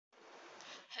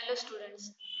Hello students,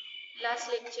 last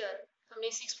lecture हमने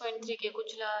 6.3 के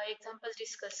कुछ एग्जांपल्स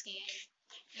डिस्कस किए.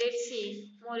 Let's see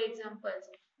more examples.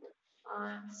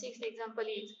 Sixth example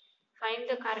is find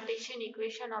the Cartesian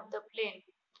equation of the plane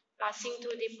passing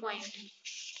through the point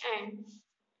and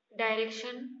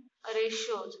direction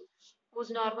ratios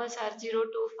whose normals are 0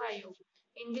 to 5.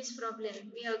 In this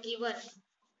problem we are given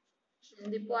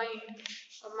the point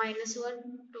 -1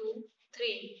 to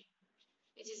 3,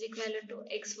 which is equivalent to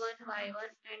x1, y1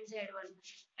 and z1,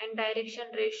 and direction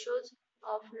ratios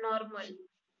of normal,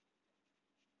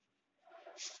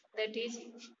 that is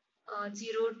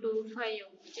 0 to 5,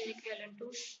 which is equivalent to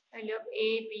value of a,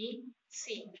 b,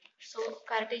 c. So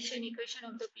Cartesian equation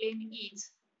of the plane is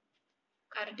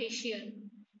Cartesian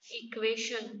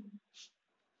equation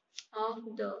of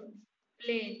the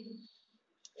plane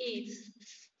is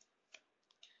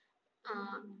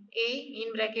a in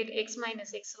bracket x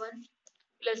minus x1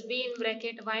 plus b in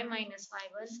bracket y minus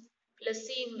y1 plus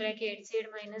c in bracket z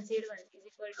minus z1 is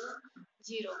equal to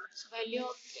 0. So value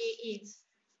of a is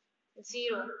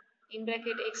 0 in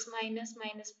bracket x minus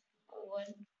minus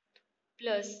 1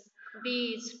 plus b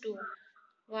is 2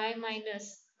 y minus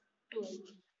 2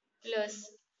 plus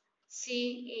c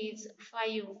is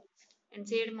 5 and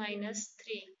z minus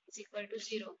 3 is equal to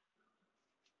 0.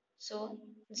 So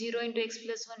 0 into x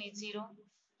plus 1 is 0,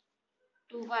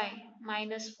 2y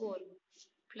minus 4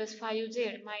 plus 5z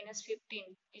minus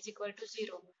 15 is equal to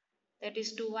 0. That is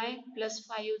 2y plus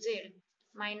 5z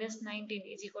minus 19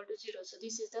 is equal to 0. So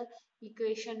this is the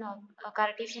equation of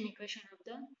Cartesian equation of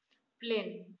the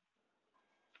plane.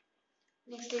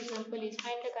 Next example is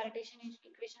find the Cartesian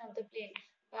equation of the plane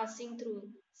passing through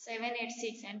 7, 8,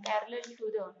 6 and parallel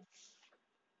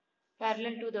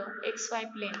to the xy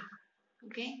plane.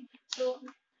 Okay, so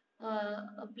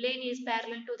a plane is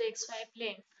parallel to the xy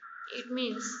plane. It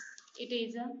means it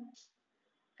is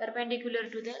perpendicular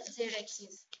to the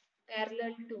z-axis,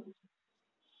 parallel to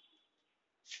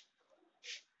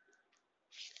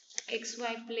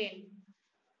xy plane.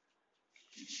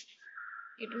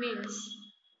 It means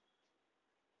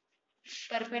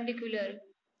perpendicular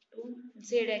to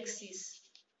z-axis.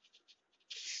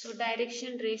 So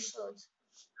direction ratios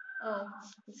of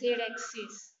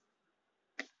z-axis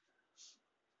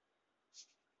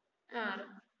are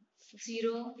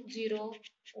 0, 0,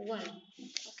 1.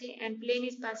 Okay, and plane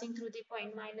is passing through the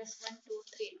point -1, 2,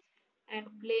 3, and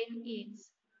plane is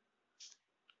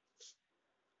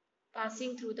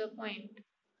passing through the point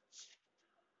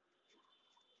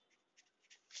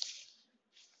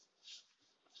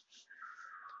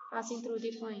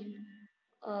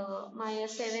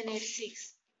 -7, 8,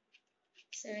 6.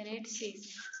 7, 8, 6.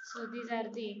 So these are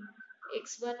the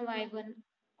x1, y1,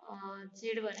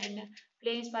 z1, and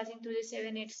plane is passing through the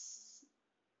 7, 8,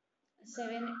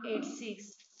 6.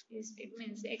 It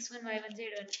means x1, y1,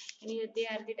 z1, and here they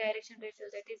are the direction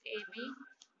ratios, that is a, b,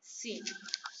 c.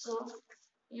 So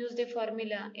use the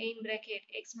formula a in bracket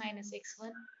x minus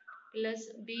x1 plus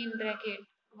b in bracket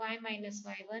y minus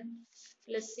y1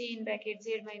 plus c in bracket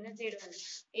z minus z1.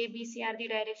 A, b, c are the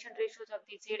direction ratios of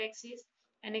the z-axis,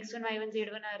 and x1, y1,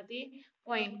 z1 are the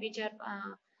point which are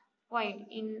point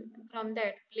in from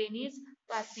that plane is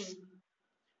passing.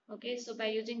 Okay, so by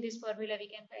using this formula we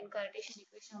can find Cartesian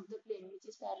equation of the plane which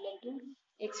is parallel to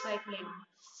xy plane.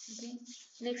 Okay,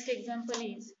 next example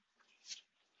is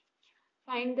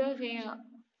find the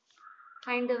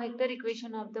vector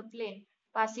equation of the plane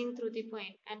passing through the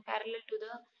point and parallel to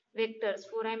the vectors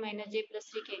 4i minus j plus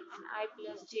 3k and I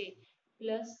plus j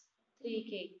plus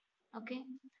 3k. Okay,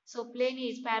 so plane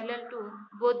is parallel to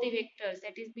both the vectors,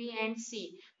 that is b and c.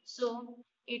 So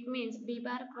it means b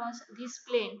bar cross this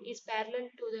plane is parallel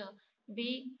to the b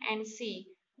and c,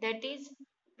 that is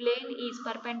plane is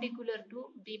perpendicular to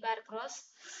b bar cross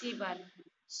c bar.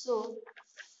 So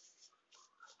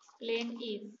plane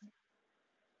is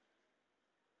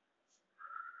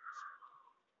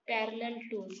parallel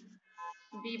to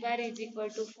b bar is equal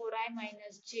to 4i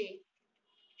minus j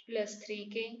plus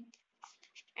 3k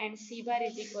and c bar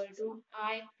is equal to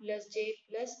I plus j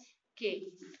plus k.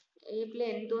 ये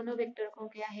plane दोनों vector को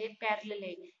क्या है, parallel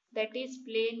है, that is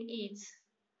plane is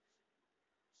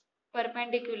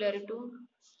perpendicular to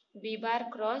b bar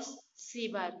cross c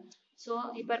बार. सो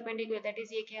ये perpendicular, that is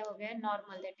ये क्या हो गया,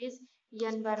 नॉर्मल, दैट इज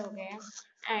n बार हो गया.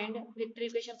 And vector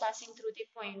equation passing through the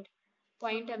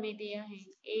point हमें दिया है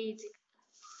a is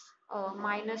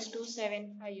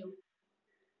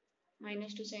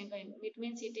 -275, it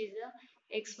means it is the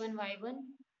x1, y1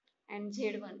 and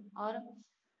z1, or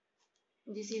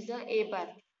this is the a bar,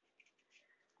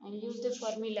 and use the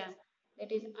formula,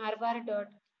 that is r bar dot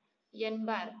n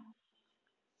bar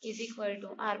is equal to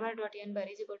r bar dot n bar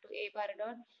is equal to a bar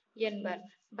dot n bar.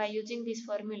 By using this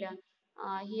formula,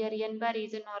 here n bar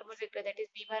is a normal vector, that is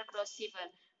b bar cross c bar,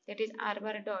 that is r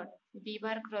bar dot b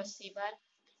bar cross c bar,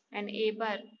 and a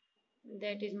bar,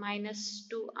 that is minus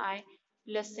 2i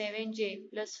plus 7j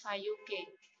plus 5k,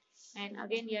 and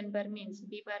again n bar means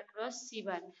b bar cross c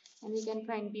bar, and we can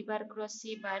find b bar cross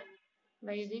c bar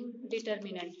by using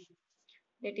determinant,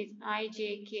 that is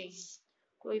ijk,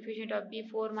 coefficient of b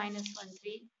 4 minus 1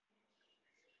 3,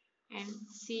 and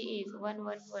c is 1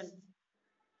 1 1,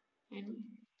 and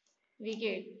we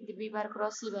get the b bar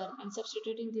cross c bar, and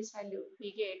substituting this value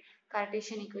we get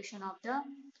Cartesian equation of the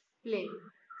plane.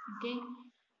 Okay,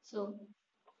 so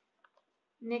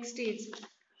next is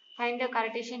find the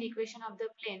Cartesian equation of the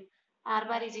plane. R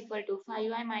bar is equal to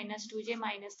 5i minus 2j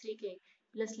minus 3k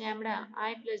plus lambda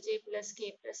I plus j plus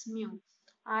k plus mu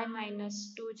I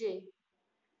minus 2j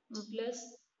plus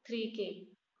 3k.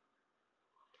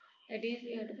 That is,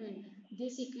 we have to find.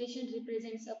 This equation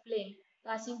represents a plane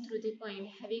passing through the point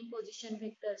having position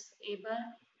vectors a bar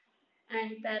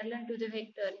and parallel to the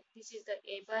vector. This is the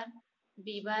a bar,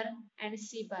 b bar and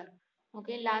c bar.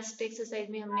 Okay, last exercise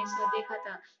में हमने इसका देखा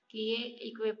था कि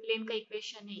ये plane का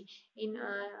equation है। इन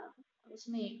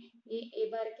उसमें ये ए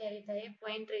बार क्या रहता है,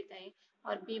 पॉइंट रहता है,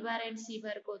 और बी बार एंड सी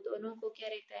बार को दोनों को क्या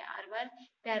रहता है, आर बार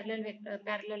पैरेलल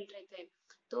पैरेलल रहता है।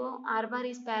 तो are bar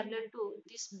is parallel to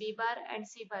this B bar and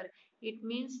C bar, it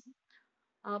means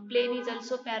plane is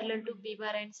also parallel to b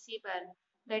bar and c bar,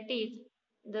 that is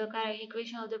the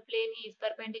equation of the plane is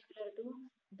perpendicular to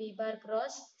b bar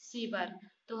cross c bar.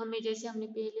 तो हमें जैसे हमने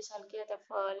पहले solve किया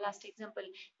था last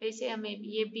example, वैसे हमें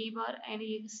ये b bar एंड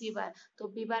ये c bar, तो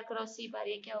b bar cross c bar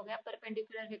ये क्या हो गया,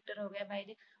 परपेंडिकुलर वेक्टर हो गया बाय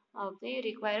द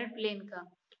रिक्वायर्ड प्लेन का,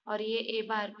 और ये a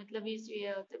bar मतलब इस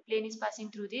plane is passing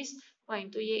through this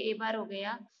point, तो ये a bar हो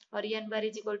गया, और n bar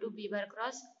is equal to b bar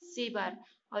cross c bar,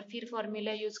 और फिर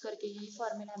फॉर्मूला यूज करके यही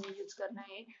फॉर्मूला हमें यूज करना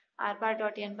है, are bar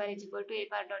dot N bar is equal to A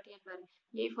bar dot N बार,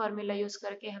 यही फॉर्मूला यूज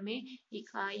करके हमें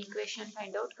इक्वेशन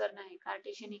फाइंड आउट करना है,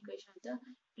 Cartesian equation of the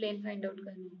plane find out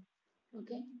करना है।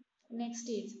 Okay, next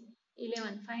is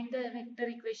 11, find the vector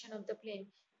equation of the plane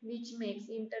which makes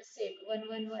intercept 1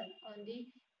 1 1 on the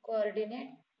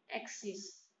coordinate axis।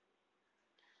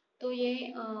 तो ये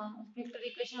vector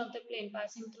equation of the plane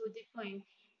passing through the point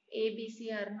A B C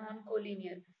R non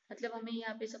collinear, मतलब हमें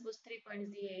यहाँ पे suppose 3 points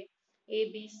दिए हैं A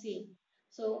B C.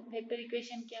 So vector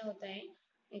equation क्या होता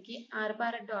है कि are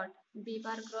bar dot B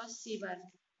bar cross C bar,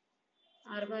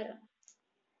 are bar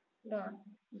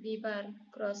dot B bar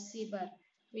cross C bar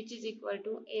which is equal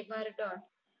to A bar dot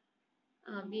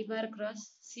B bar cross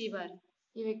सी बार,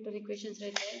 ये vector equations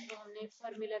रहते हैं। तो हमने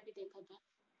formula भी देखा था,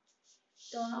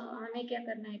 तो हमें क्या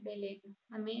करना है, पहले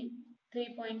हमें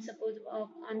 3 point suppose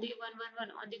on the 1 1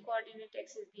 1 on the coordinate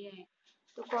axis दिए हैं,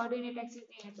 तो कोऑर्डिनेट एक्सिस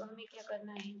दिए हैं तो हमें क्या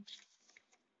करना है,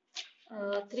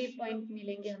 3 पॉइंट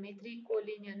मिलेंगे हमें, 3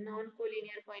 कोलिनियर नॉन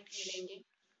कोलिनियर पॉइंट मिलेंगे,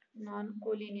 नॉन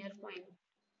कोलिनियर पॉइंट।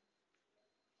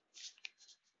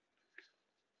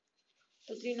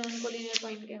 तो 3 नॉन कोलिनियर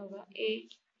पॉइंट क्या होगा, ए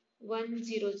 1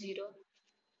 0 0,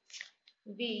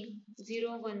 बी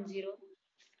 0 1 0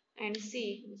 एंड सी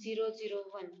 0 0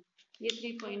 1, ये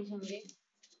 3 पॉइंट्स होंगे।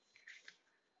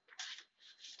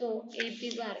 तो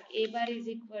ए bar is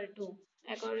equal to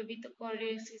according with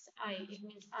coordinates I, it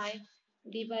means I,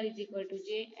 B bar is equal to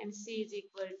J and C is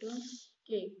equal to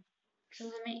के। तो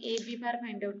हमें A B bar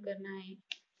find out करना है,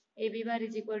 A B bar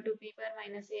is equal to B bar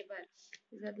minus ए बार,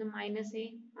 मतलब minus A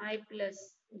I plus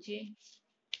J,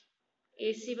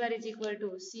 A C bar is equal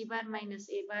to C bar minus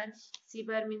A bar, C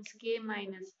bar means के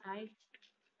minus आई,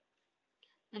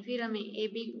 और फिर हमें A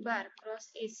B bar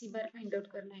cross A C bar find out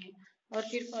करना है, और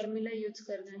फिर formula use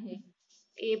करना है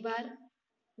ए बार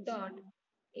dot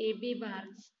A B bar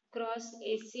cross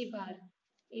A C bar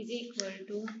is equal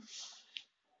to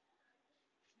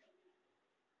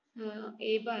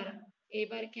ए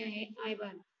बार क्या है, आई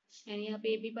बार, एंड यहाँ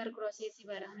पे ए बी बार क्रॉस ए सी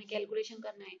बार, हमें कैलकुलेशन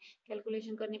करना है,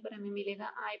 कैलकुलेशन करने पर हमें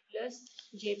मिलेगा आई प्लस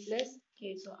जे प्लस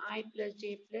के, सो आई प्लस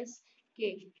जे प्लस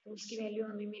के, तो उसकी वैल्यू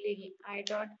हमें मिलेगी आई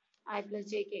डॉट आई प्लस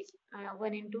जे के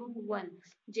 1 इंटू 1,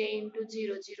 जे इंटू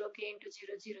 0 0 के इंटू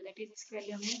 0 0, दैट इज इसकी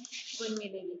वैल्यू हमें 1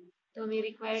 मिलेगी। तो हमें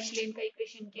रिक्वायर्ड प्लेन का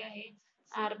इक्वेशन क्या है,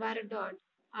 are bar dot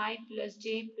I plus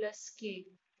J plus के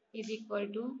इज इक्वल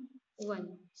टू 1।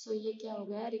 सो ये क्या हो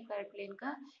गया, रिक्वायर्ड प्लेन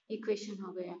का इक्वेशन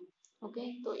हो गया।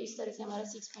 ओके, तो इस तरह से हमारा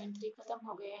 6.3 खत्म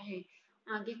हो गया है।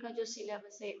 आगे का जो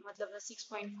सिलेबस है मतलब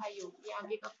 6.5 ये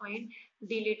आगे का पॉइंट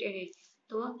डिलीटेड है,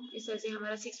 तो इस तरह से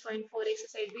हमारा 6.4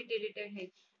 एक्सरसाइज भी डिलीटेड है।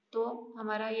 तो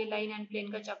हमारा ये लाइन एंड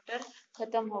प्लेन का चैप्टर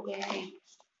खत्म हो गया है।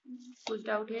 कुछ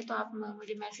डाउट है तो आप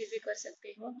मुझे मैसेज भी कर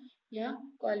सकते हो या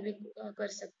कॉल भी कर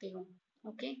सकते हो।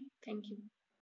 Okay, thank you.